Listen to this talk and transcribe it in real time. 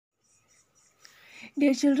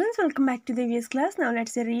Dear children, welcome back to the VS class. Now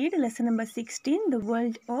let's read lesson number 16, The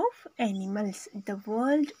World of Animals. The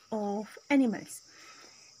World of Animals.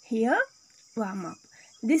 Here, warm up.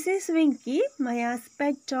 This is Winky, Maya's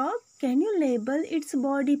pet dog. Can you label its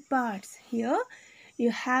body parts? Here, you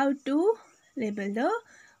have to label the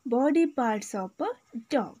body parts of a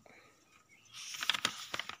dog.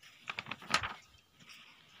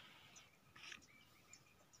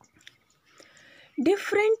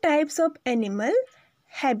 Different types of animal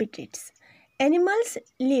habitats. Animals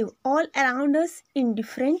live all around us in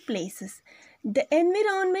different places. The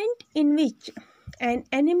environment in which an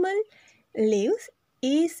animal lives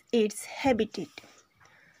is its habitat.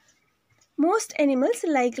 Most animals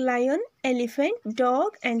like lion, elephant,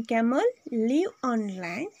 dog and camel live on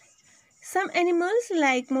land. Some animals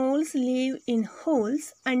like moles live in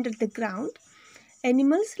holes under the ground.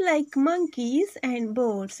 Animals like monkeys and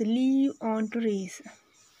birds live on trees.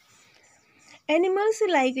 Animals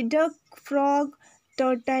like duck, frog,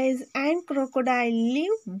 tortoise and crocodile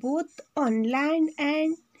live both on land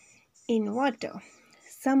and in water.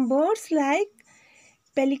 Some birds like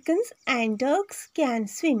pelicans and ducks can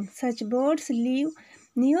swim. Such birds live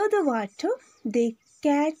near the water. They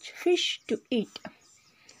catch fish to eat.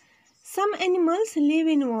 Some animals live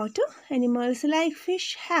in water. Animals like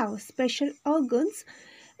fish have special organs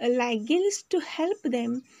like gills to help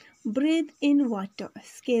them breathe in water.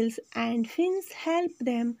 Scales and fins help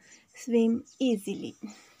them swim easily.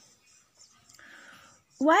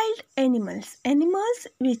 Wild animals. Animals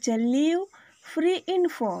which live free in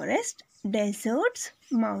forests, deserts,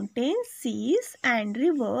 mountains, seas and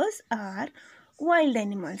rivers are wild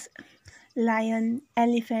animals. Lion,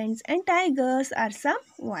 elephants and tigers are some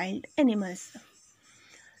wild animals.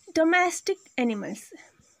 Domestic animals.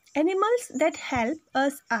 Animals that help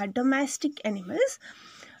us are domestic animals.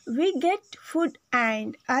 We get food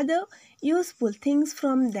and other useful things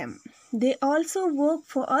from them. They also work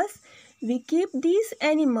for us. We keep these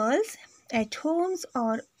animals at homes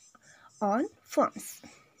or on farms.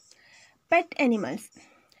 Pet animals.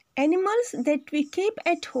 Animals that we keep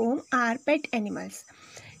at home are pet animals.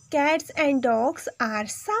 Cats and dogs are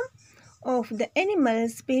some of the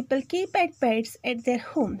animals people keep as pets at their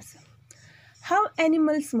homes. How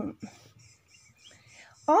animals move.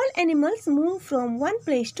 All animals move from one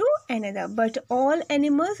place to another, but all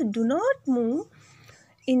animals do not move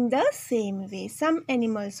in the same way. Some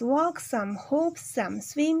animals walk, some hop, some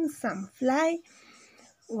swim, some fly,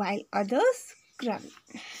 while others crawl.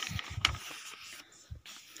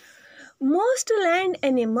 Most land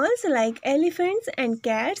animals like elephants and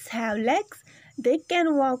cats have legs. They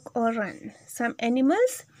can walk or run. Some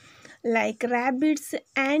animals like rabbits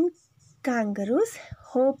and kangaroos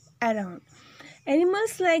hop around.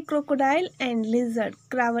 Animals like crocodile and lizard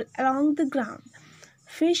crawl along the ground.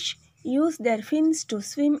 Fish use their fins to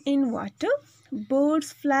swim in water.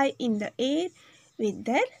 Birds fly in the air with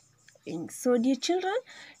their wings. So dear children,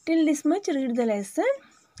 till this much read the lesson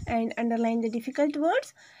and underline the difficult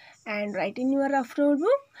words and write in your rough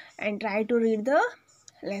notebook and try to read the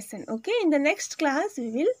lesson. Okay, in the next class we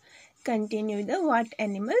will continue the what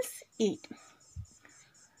animals eat.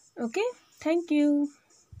 Okay, thank you.